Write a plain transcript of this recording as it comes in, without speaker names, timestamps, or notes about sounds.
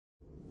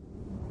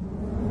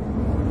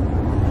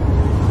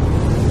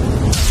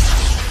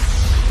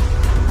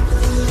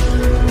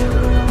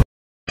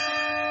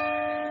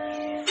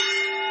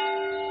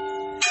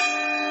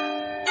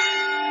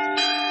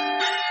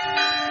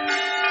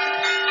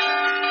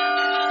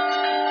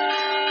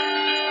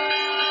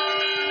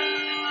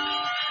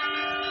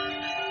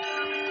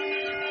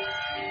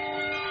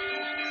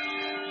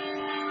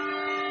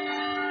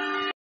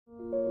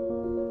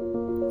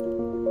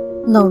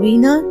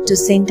Novena to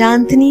Saint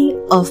Anthony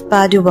of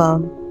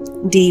Padua.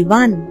 Day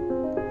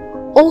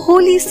 1. O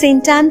Holy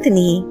Saint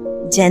Anthony,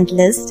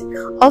 gentlest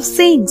of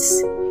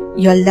saints,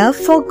 your love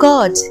for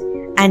God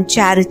and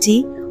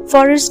charity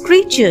for His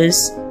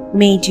creatures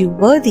made you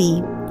worthy,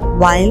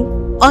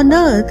 while on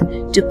earth,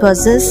 to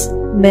possess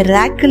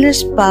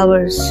miraculous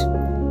powers.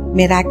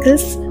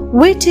 Miracles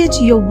waited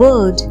your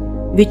word,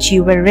 which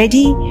you were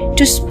ready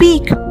to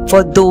speak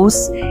for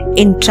those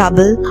in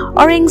trouble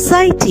or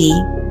anxiety.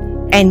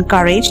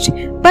 Encouraged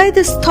by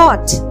this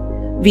thought,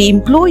 we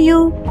implore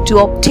you to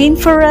obtain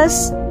for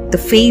us the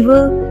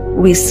favor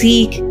we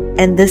seek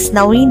in this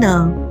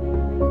novena.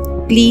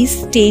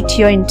 Please state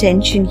your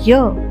intention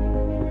here.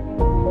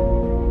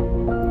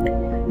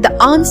 The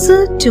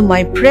answer to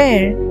my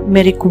prayer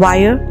may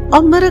require a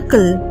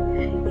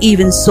miracle.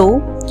 Even so,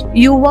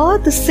 you are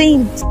the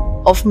saint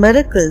of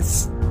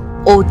miracles,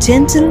 O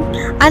gentle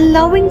and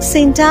loving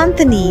Saint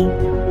Anthony,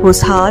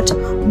 whose heart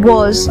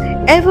was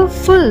ever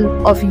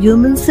full of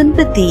human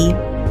sympathy.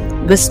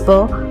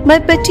 Whisper my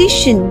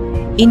petition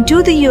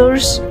into the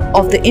ears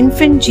of the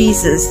infant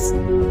Jesus,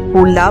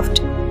 who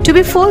loved to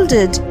be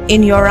folded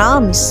in your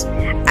arms,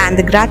 and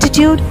the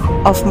gratitude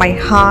of my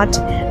heart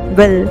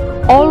will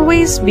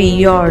always be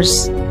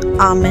yours.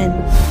 Amen.